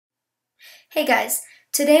Hey guys,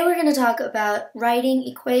 today we're going to talk about writing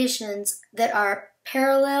equations that are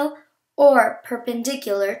parallel or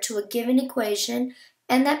perpendicular to a given equation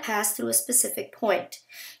and that pass through a specific point.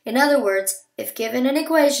 In other words, if given an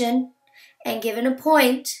equation and given a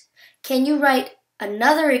point, can you write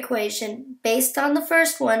another equation based on the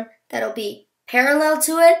first one that'll be parallel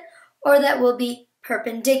to it or that will be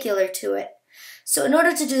perpendicular to it? So in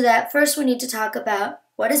order to do that, first we need to talk about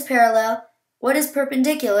what is parallel, what is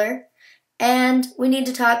perpendicular, and we need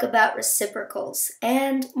to talk about reciprocals,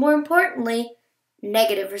 and more importantly,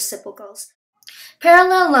 negative reciprocals.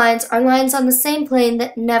 Parallel lines are lines on the same plane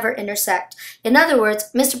that never intersect. In other words,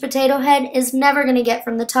 Mr. Potato Head is never going to get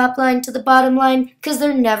from the top line to the bottom line because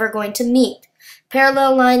they're never going to meet.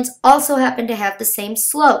 Parallel lines also happen to have the same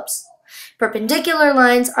slopes. Perpendicular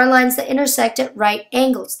lines are lines that intersect at right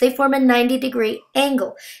angles. They form a 90-degree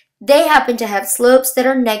angle. They happen to have slopes that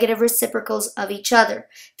are negative reciprocals of each other.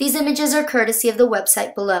 These images are courtesy of the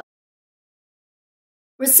website below.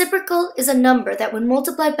 Reciprocal is a number that when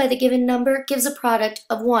multiplied by the given number gives a product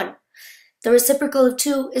of 1. The reciprocal of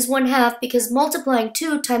 2 is 1/2 because multiplying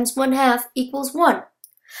 2 times 1/2 equals 1.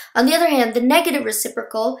 On the other hand, the negative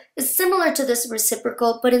reciprocal is similar to this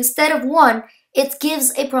reciprocal, but instead of 1, it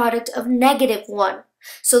gives a product of -1.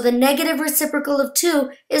 So the negative reciprocal of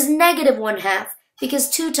 2 is -1/2.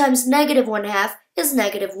 Because 2 times -1/2 is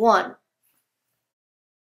 -1.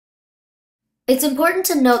 It's important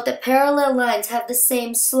to note that parallel lines have the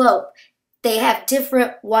same slope. They have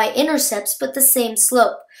different y-intercepts, but the same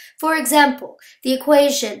slope. For example, the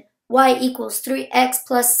equation y equals 3x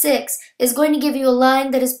plus 6 is going to give you a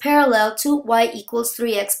line that is parallel to y equals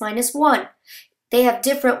 3x minus 1. They have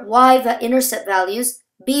different y-intercept values,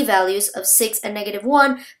 b values of 6 and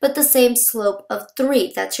 -1, but the same slope of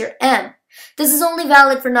 3. That's your m. This is only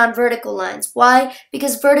valid for non-vertical lines. Why?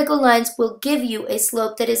 Because vertical lines will give you a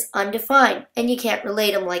slope that is undefined, and you can't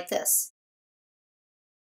relate them like this.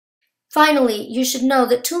 Finally, you should know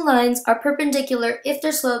that two lines are perpendicular if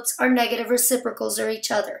their slopes are negative reciprocals of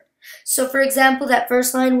each other. So for example, that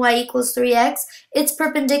first line, y equals 3x, it's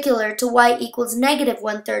perpendicular to y equals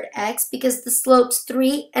 -1/3 x because the slopes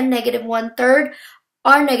 3 and -1/3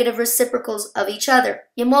 are negative reciprocals of each other.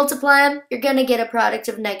 You multiply them, you're going to get a product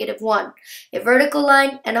of -1. A vertical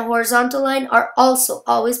line and a horizontal line are also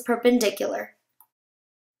always perpendicular.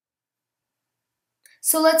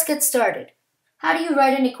 So let's get started. How do you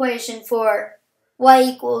write an equation for y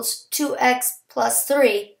equals 2x plus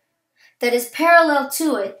 3 that is parallel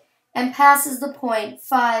to it and passes the point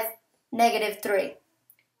 5, -3?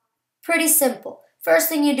 Pretty simple. First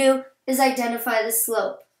thing you do is identify the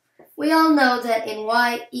slope. We all know that in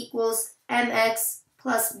y equals mx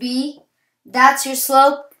plus b, that's your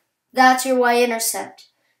slope, that's your y-intercept.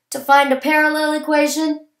 To find a parallel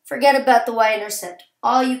equation, forget about the y-intercept.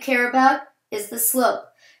 All you care about is the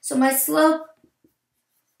slope. So my slope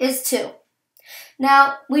is 2.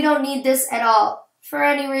 Now, we don't need this at all for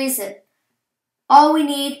any reason. All we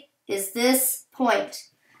need is this point.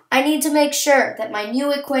 I need to make sure that my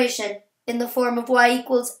new equation in the form of y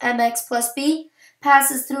equals mx plus b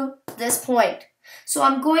passes through this point. So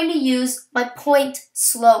I'm going to use my point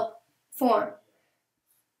slope form.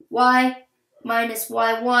 Y minus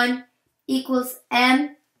y1 equals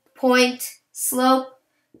m point slope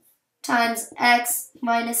times x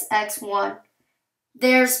minus x1.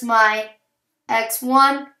 There's my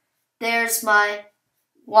x1, there's my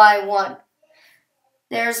y1.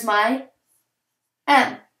 There's my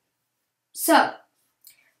m. So,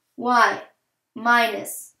 y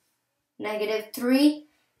minus -3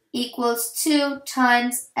 equals 2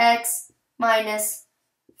 times x minus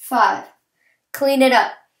 5. Clean it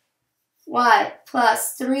up. Y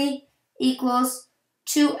plus 3 equals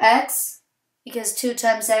 2x, because 2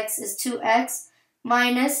 times x is 2x,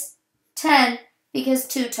 minus 10, because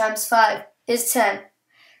 2 times 5 is 10.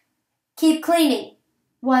 Keep cleaning.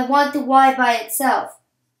 Well, I want the y by itself,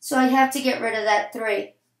 so I have to get rid of that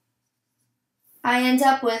 3. I end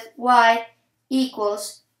up with y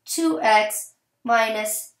equals 2x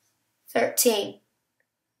minus 13.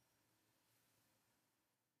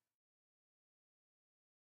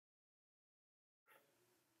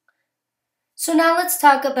 So now let's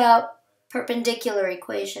talk about perpendicular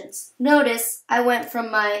equations. Notice I went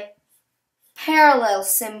from my parallel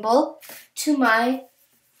symbol to my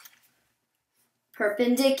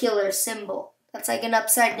perpendicular symbol. That's like an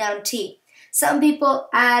upside down T. Some people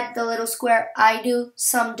add the little square, I do,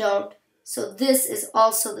 some don't. So this is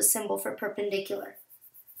also the symbol for perpendicular.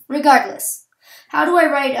 Regardless, how do I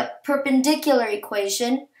write a perpendicular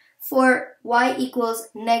equation for y equals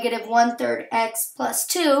 -1/3 x plus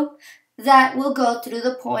 2 that will go through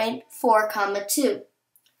the point 4, 2?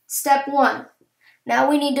 Step 1. Now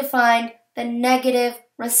we need to find the negative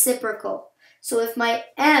reciprocal. So if my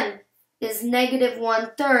m is negative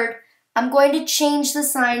 1/3, I'm going to change the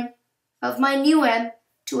sign of my new m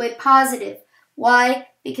to a positive. Why?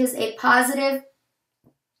 Because a positive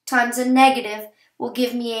times a negative will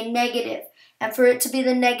give me a negative. And for it to be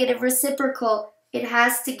the negative reciprocal, it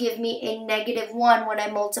has to give me a -1 when I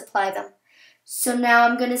multiply them. So now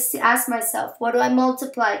I'm going to ask myself, what do I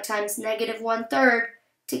multiply times negative 1/3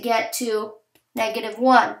 to get to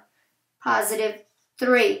 -1? Positive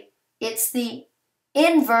 3. It's the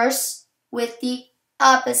inverse with the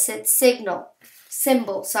opposite symbol.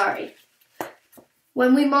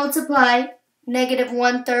 When we multiply negative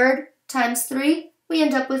 1/3 times 3, we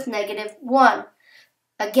end up with -1.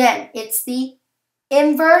 Again, it's the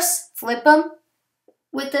inverse, flip them,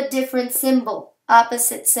 with a different symbol,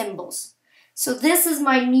 opposite symbols. So this is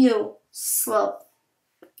my new slope.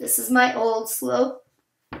 This is my old slope.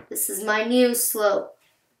 This is my new slope.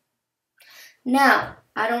 Now,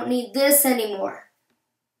 I don't need this anymore.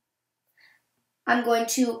 I'm going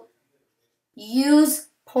to use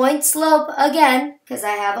point slope again, because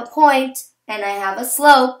I have a point and I have a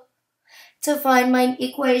slope, to find my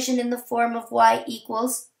equation in the form of y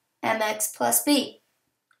equals mx plus b.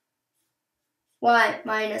 Y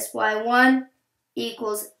minus y1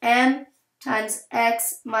 equals m times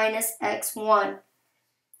x minus x1.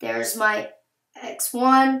 There's my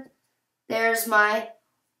x1, there's my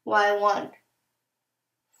y1.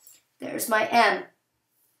 There's my m.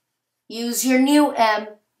 Use your new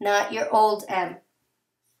m, not your old m.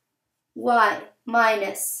 Y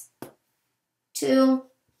minus 2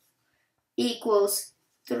 equals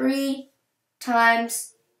 3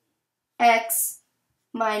 times x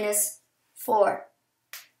minus 4.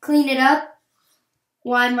 Clean it up.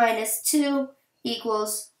 Y minus 2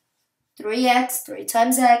 equals 3x, 3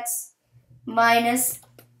 times x, minus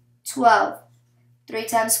 12. 3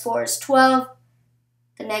 times 4 is 12,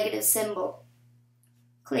 the negative symbol.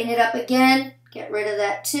 Clean it up again, get rid of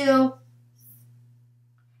that 2.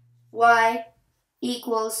 Y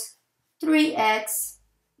equals 3x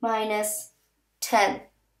minus 10.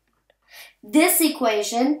 This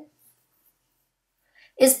equation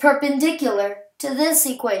is perpendicular to this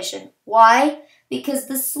equation. Why? Because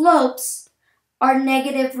the slopes are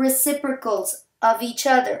negative reciprocals of each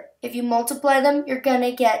other. If you multiply them, you're going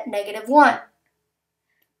to get -1.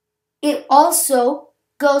 It also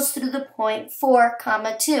goes through the point 4,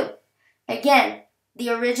 2. Again, the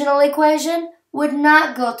original equation would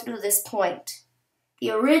not go through this point.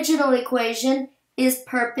 The original equation is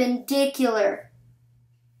perpendicular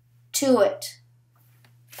to it.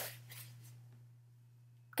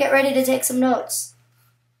 Get ready to take some notes.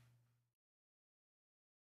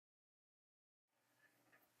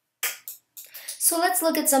 So let's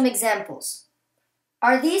look at some examples.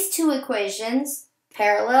 Are these two equations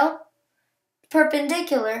parallel,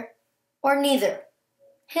 perpendicular, or neither?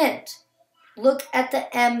 Hint, look at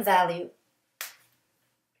the m value.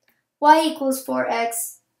 Y equals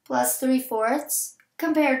 4x plus 3/4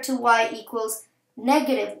 compared to y equals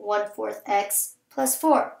 -1/4 x plus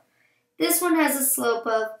 4. This one has a slope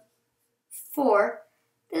of 4.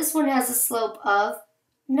 This one has a slope of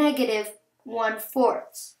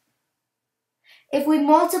 -1/4. If we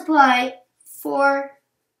multiply 4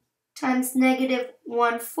 times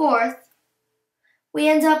 -1/4, we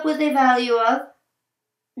end up with a value of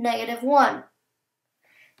 -1.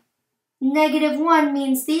 -1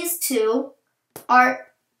 means these two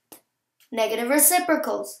are negative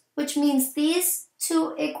reciprocals, which means these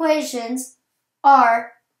two equations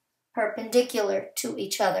are perpendicular to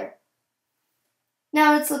each other.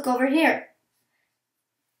 Now let's look over here.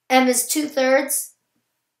 M is 2/3.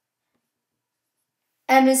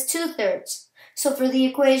 M is 2/3. So for the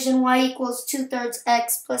equation y equals 2/3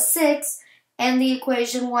 x plus 6 and the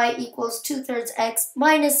equation y equals 2/3 x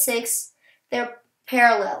minus 6, they're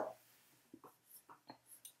parallel.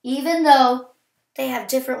 Even though they have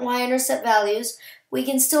different y-intercept values, we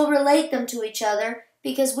can still relate them to each other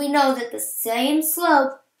because we know that the same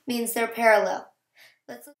slope means they're parallel.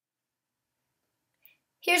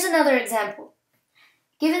 Here's another example.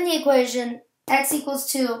 Given the equation x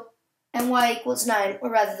equals 2 and y equals 9, or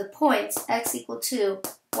rather the points x equals 2,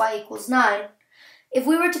 y equals 9, if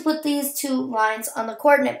we were to put these two lines on the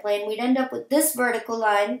coordinate plane, we'd end up with this vertical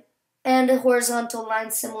line and a horizontal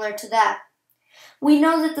line similar to that. We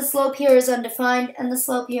know that the slope here is undefined and the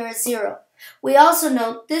slope here is 0. We also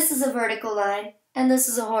know this is a vertical line and this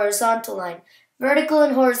is a horizontal line. Vertical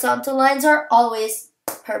and horizontal lines are always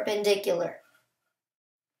perpendicular.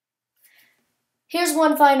 Here's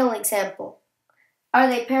one final example. Are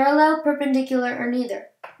they parallel, perpendicular, or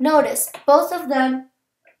neither? Notice both of them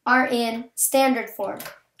are in standard form.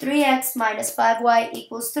 3x minus 5y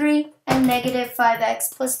equals 3, and negative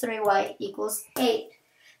 5x plus 3y equals 8.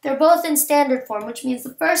 They're both in standard form, which means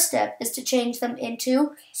the first step is to change them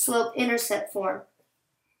into slope-intercept form.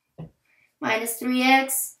 Minus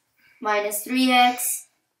 3x minus 3x,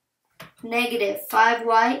 negative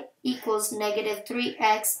 5y equals negative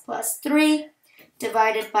 3x plus 3,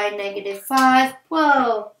 divided by negative 5.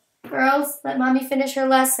 Whoa! Girls, let mommy finish her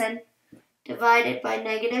lesson. Divided by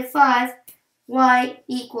negative 5, y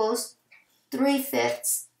equals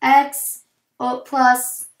 3/5 x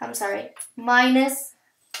minus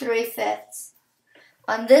 3/5.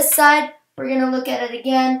 On this side, we're going to look at it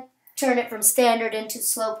again, turn it from standard into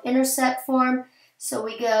slope-intercept form. So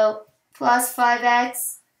we go plus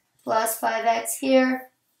 5x here.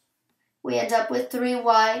 We end up with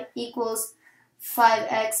 3y equals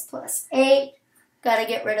 5x plus 8. Got to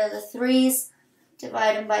get rid of the 3's.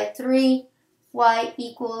 Divide them by 3. Y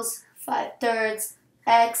equals 5/3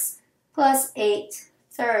 x plus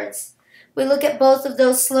 8/3. We look at both of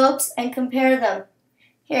those slopes and compare them.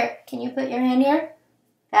 Here, can you put your hand here?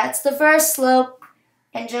 That's the first slope.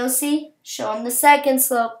 And Josie, show them the second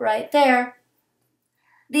slope right there.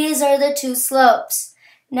 These are the two slopes.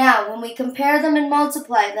 Now, when we compare them and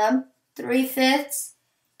multiply them, 3/5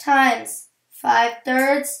 times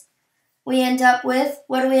 5/3, we end up with,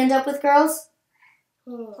 what do we end up with, girls?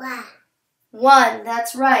 1,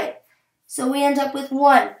 that's right. So we end up with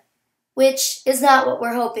 1, which is not what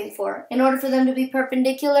we're hoping for. In order for them to be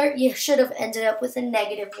perpendicular, you should have ended up with a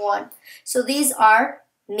negative 1. So these are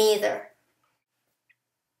neither.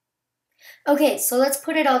 Okay, so let's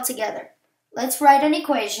put it all together. Let's write an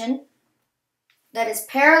equation that is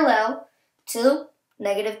parallel to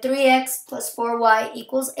negative 3x plus 4y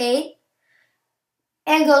equals 8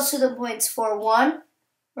 and goes to the points 4, 1.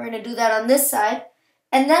 We're going to do that on this side.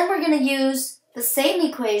 And then we're going to use the same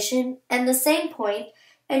equation and the same point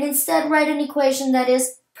and instead write an equation that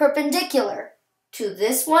is perpendicular to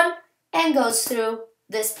this one and goes through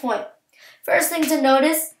this point. First thing to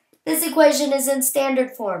notice, this equation is in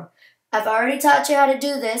standard form. I've already taught you how to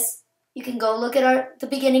do this. You can go look at the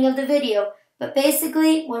beginning of the video. But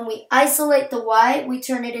basically, when we isolate the y, we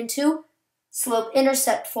turn it into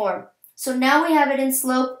slope-intercept form. So now we have it in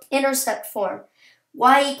slope-intercept form.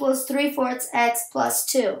 Y equals 3/4 x plus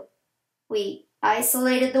 2. We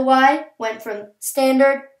isolated the y, went from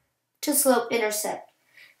standard to slope-intercept.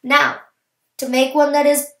 Now, to make one that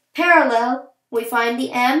is parallel, we find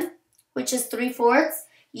the m, which is 3/4,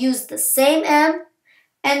 use the same m,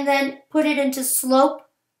 and then put it into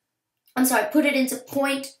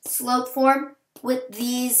point slope form with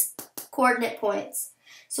these coordinate points.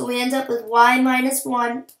 So we end up with y minus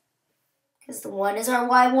 1, because the 1 is our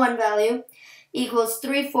y1 value, equals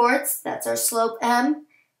 3/4, that's our slope m,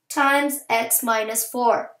 times x minus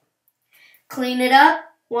 4. Clean it up.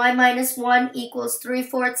 Y minus 1 equals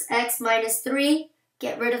 3/4 x minus 3.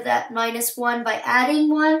 Get rid of that minus 1 by adding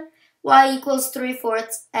 1. Y equals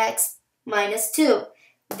 3/4 x minus 2.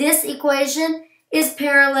 This equation is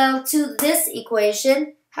parallel to this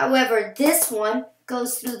equation. However, this one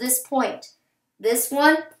goes through this point. This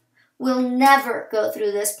one will never go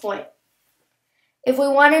through this point. If we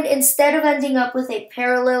wanted, instead of ending up with a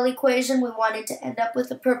parallel equation, we wanted to end up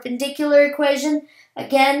with a perpendicular equation,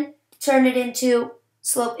 again, turn it into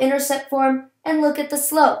slope-intercept form and look at the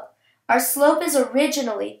slope. Our slope is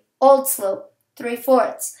originally old slope,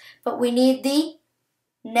 3/4, but we need the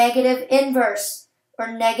negative inverse or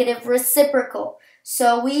negative reciprocal.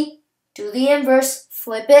 So we do the inverse,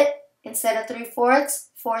 flip it, instead of 3/4,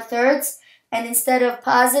 4/3, and instead of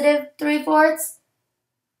positive 3/4,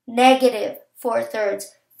 negative 4/3.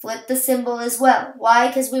 Flip the symbol as well. Why?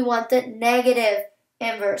 Because we want the negative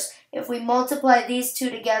inverse. If we multiply these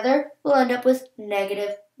two together, we'll end up with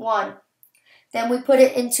negative 1. Then we put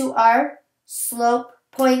it into our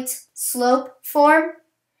point slope form.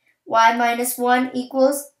 Y minus 1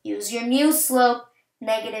 equals, use your new slope,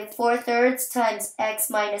 negative 4/3 times x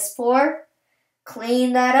minus 4.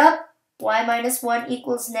 Clean that up. Y minus 1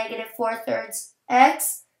 equals negative 4/3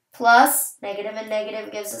 x plus, negative and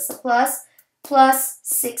negative gives us a plus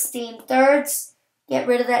 16/3. Get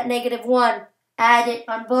rid of that negative 1. Add it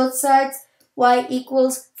on both sides. Y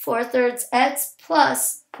equals 4/3 x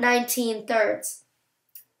plus 19/3.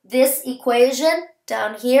 This equation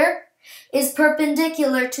down here is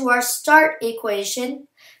perpendicular to our start equation,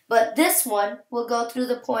 but this one will go through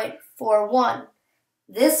the point 4, 1.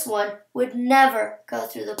 This one would never go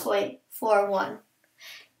through the point 4, 1.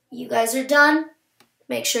 You guys are done.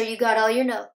 Make sure you got all your notes.